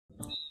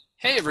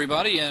Hey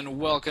everybody, and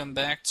welcome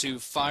back to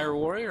Fire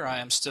Warrior. I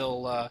am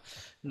still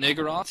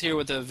Niggeroth here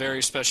with a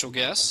very special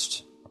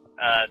guest,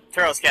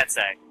 Turos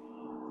Kensei.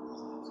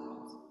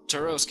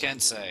 Turos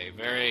Kensei.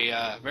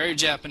 Very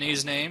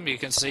Japanese name. You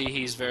can see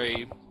he's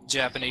very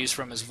Japanese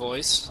from his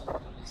voice.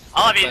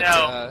 All of you But know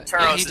yeah, he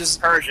Turos is does.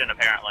 Persian,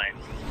 apparently.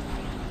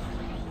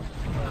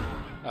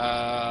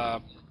 Uh,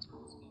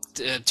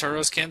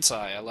 Turos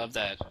Kensei. I love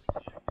that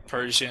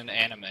Persian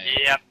anime.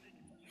 Yep.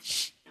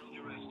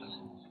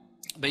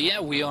 But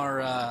yeah, we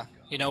are.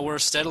 We're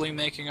steadily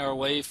making our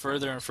way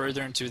further and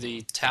further into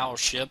the Tau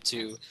ship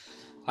to,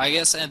 I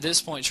guess, at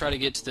this point, try to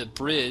get to the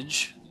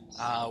bridge,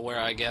 where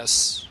I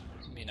guess,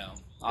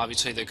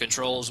 obviously the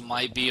controls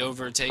might be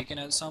overtaken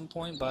at some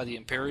point by the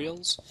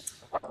Imperials.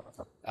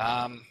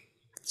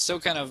 Still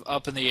kind of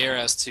up in the air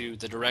as to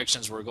the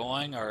directions we're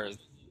going, or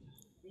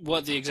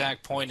what the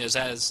exact point is,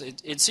 as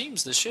it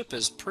seems the ship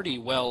is pretty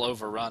well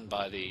overrun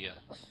by the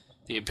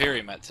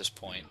Imperium at this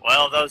point.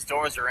 Well, those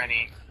doors are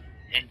any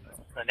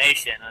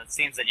inclination. It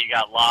seems that you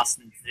got lost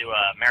into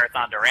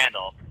Marathon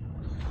Durandal.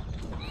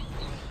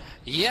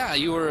 Yeah,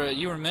 you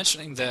were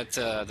mentioning that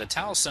the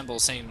Tau symbol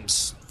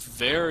seems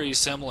very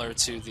similar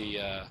to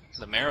the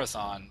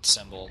marathon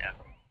symbol. Yeah.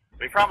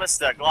 We promised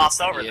to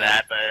gloss over Yeah.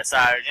 that, but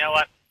decided, you know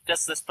what?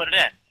 Just put it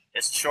in.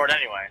 It's short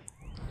anyway.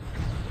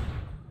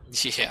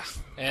 Yeah,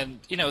 and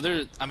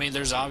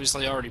there's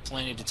obviously already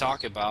plenty to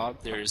talk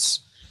about. There's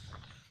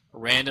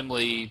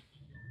randomly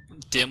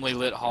dimly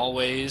lit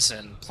hallways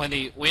and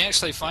plenty. We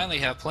actually finally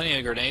have plenty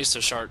of grenades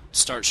to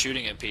start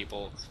shooting at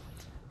people,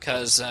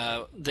 because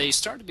they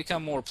start to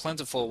become more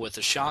plentiful with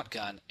the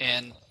shotgun.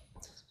 And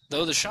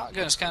though the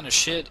shotgun is kind of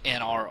shit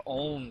in our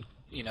own,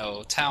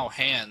 Tau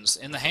hands,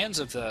 in the hands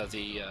of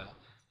the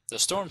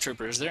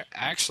stormtroopers, they're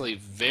actually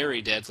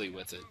very deadly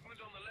with it.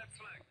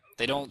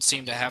 They don't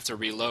seem to have to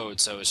reload,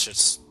 so it's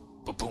just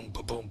ba-boom,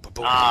 ba-boom,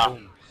 ba-boom,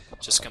 ba-boom.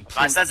 Just My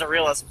complete. sense of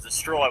realism was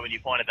destroyed when you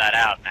pointed that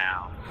out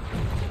now.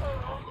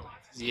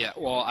 Yeah,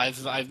 well,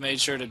 I've made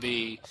sure to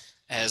be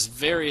as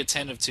very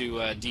attentive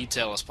to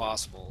detail as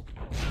possible,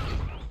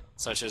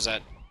 such as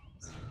that.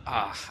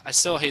 I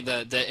still hate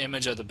the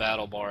image of the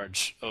battle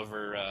barge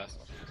over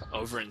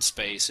in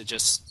space.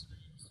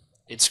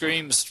 It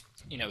screams,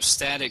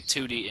 static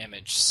 2D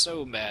image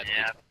so badly.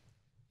 Yeah.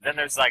 Then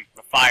there's like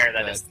the fire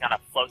that But just kind of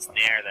floats in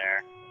the air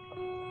there.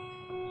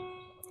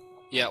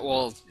 yeah,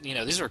 well,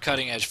 these were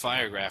cutting edge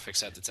fire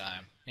graphics at the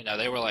time.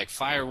 They were like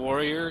Fire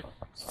Warrior,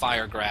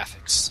 fire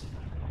graphics.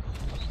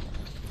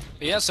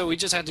 But yeah, so we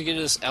just had to get to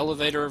this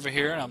elevator over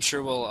here, and I'm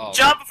sure we'll. Oh,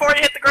 Jump before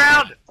you hit the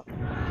ground!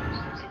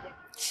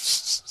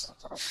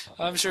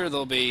 I'm sure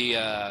they'll be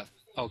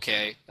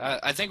okay.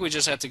 I think we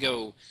just have to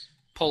go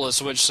pull a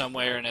switch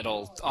somewhere, and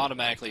it'll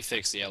automatically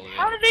fix the How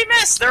elevator. did he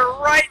miss? They're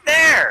right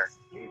there!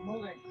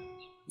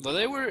 Well,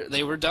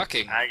 they were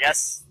ducking. I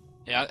guess.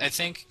 Yeah, I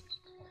think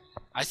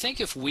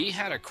if we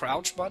had a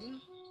crouch button,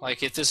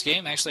 like if this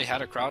game actually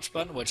had a crouch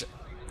button, which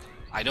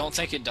I don't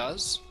think it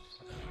does,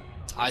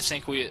 I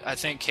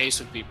think Case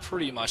would be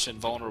pretty much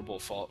invulnerable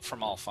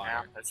from all Yeah,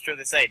 fire. that's true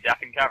they say, duck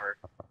and cover.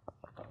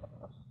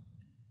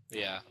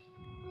 Yeah,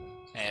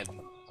 and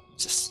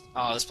just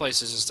this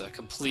place is just a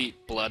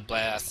complete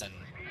bloodbath, and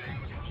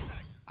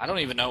I don't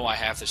even know why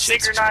half the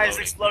shit's Synchronized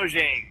exploding.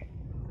 explosion!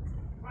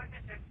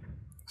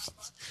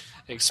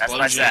 That's Explosion.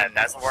 what I said.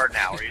 That's a word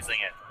now. We're using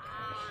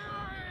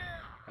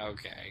it.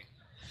 Okay,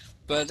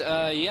 but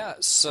yeah,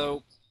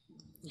 so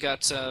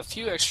got a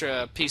few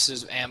extra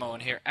pieces of ammo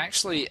in here.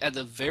 Actually, at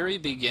the very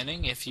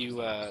beginning, if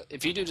you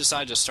do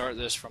decide to start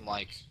this from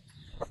like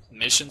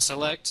mission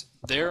select,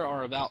 there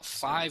are about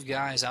 5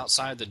 guys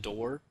outside the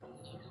door,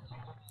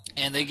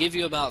 and they give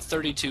you about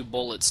 32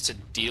 bullets to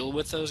deal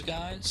with those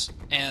guys,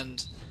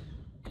 and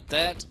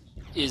that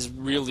is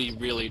really,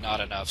 really not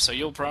enough. So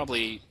you'll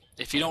probably,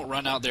 if you don't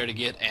run out there to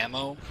get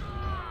ammo,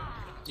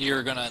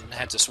 you're gonna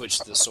have to switch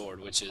to the sword,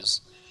 which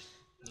is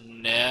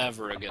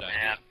never a good idea.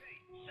 Yeah.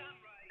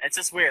 It's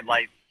just weird.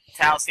 Like,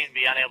 Tau seem to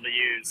be unable to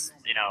use,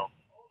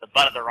 the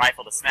butt of the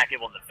rifle to smack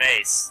people in the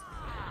face.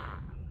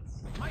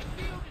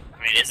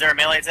 I mean, is there a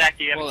melee attack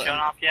you haven't shown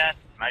off yet?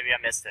 Maybe I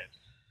missed it.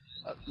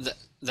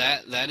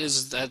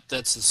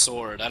 That's the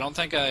sword. I don't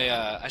think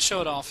I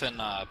show it off in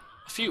a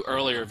few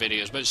earlier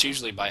videos, but it's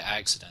usually by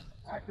accident.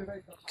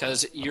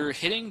 Because you're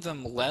hitting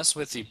them less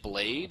with the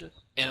blade,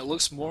 and it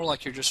looks more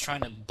like you're just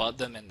trying to butt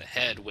them in the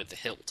head with the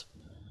hilt.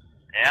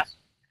 Yeah.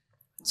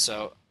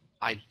 So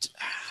I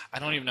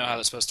don't even know how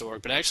that's supposed to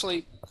work. But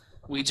actually,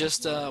 we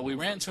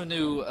ran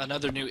into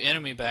another new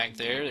enemy back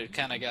there. It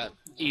kind of got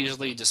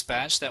easily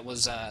dispatched. That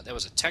was a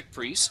tech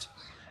priest.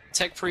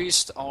 Tech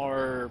priests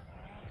are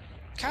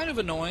kind of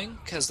annoying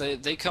because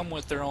they come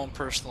with their own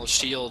personal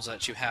shields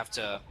that you have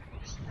to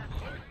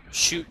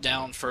shoot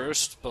down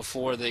first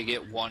before they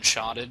get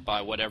one-shotted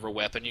by whatever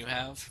weapon you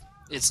have.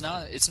 It's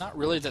not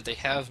really that they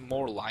have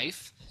more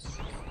life.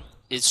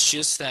 It's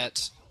just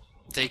that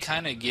they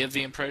kind of give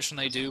the impression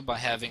they do by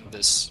having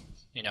this,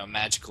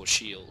 magical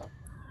shield.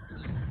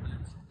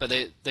 But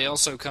they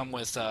also come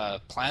with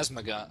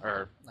plasma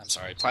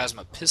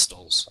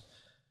pistols,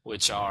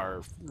 which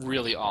are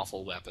really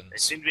awful They weapons.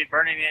 seem to be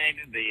burning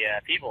the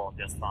people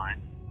just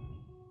fine.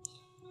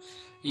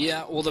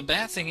 Yeah, well, the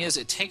bad thing is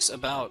it takes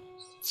about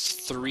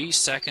 3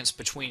 seconds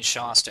between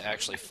shots to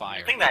actually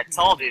fire. I think that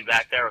tall dude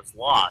back there was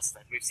lost.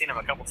 We've seen him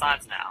a couple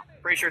times now.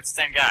 Pretty sure it's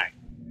the same guy.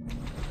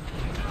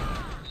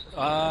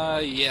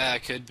 Yeah,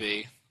 it could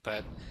be,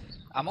 but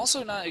I'm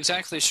also not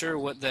exactly sure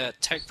what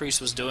that tech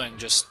priest was doing,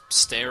 just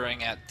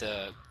staring at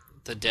the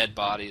dead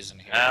bodies in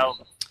here.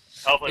 Well,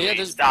 hopefully Yeah,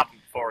 we stopped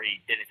him before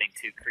he did anything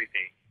too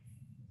creepy.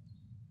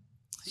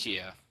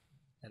 Yeah,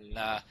 and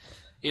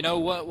you know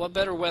what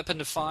better weapon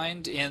to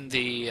find in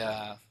the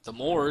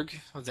morgue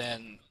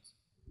than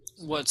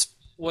what's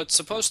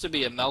supposed to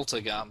be a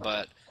melta gun,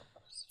 but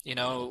you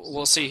know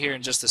we'll see here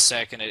in just a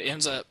second. It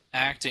ends up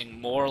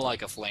acting more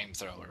like a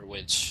flamethrower,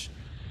 which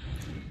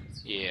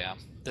yeah,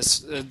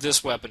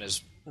 this weapon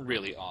is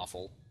really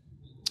awful.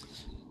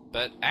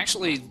 But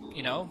actually,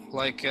 you know,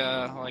 like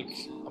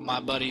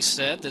my buddy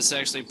said, this is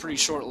actually a pretty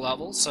short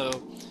level, so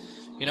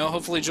you know,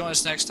 hopefully join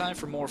us next time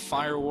for more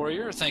Fire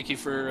Warrior. Thank you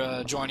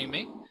for joining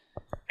me.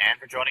 And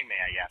for joining me,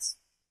 I guess.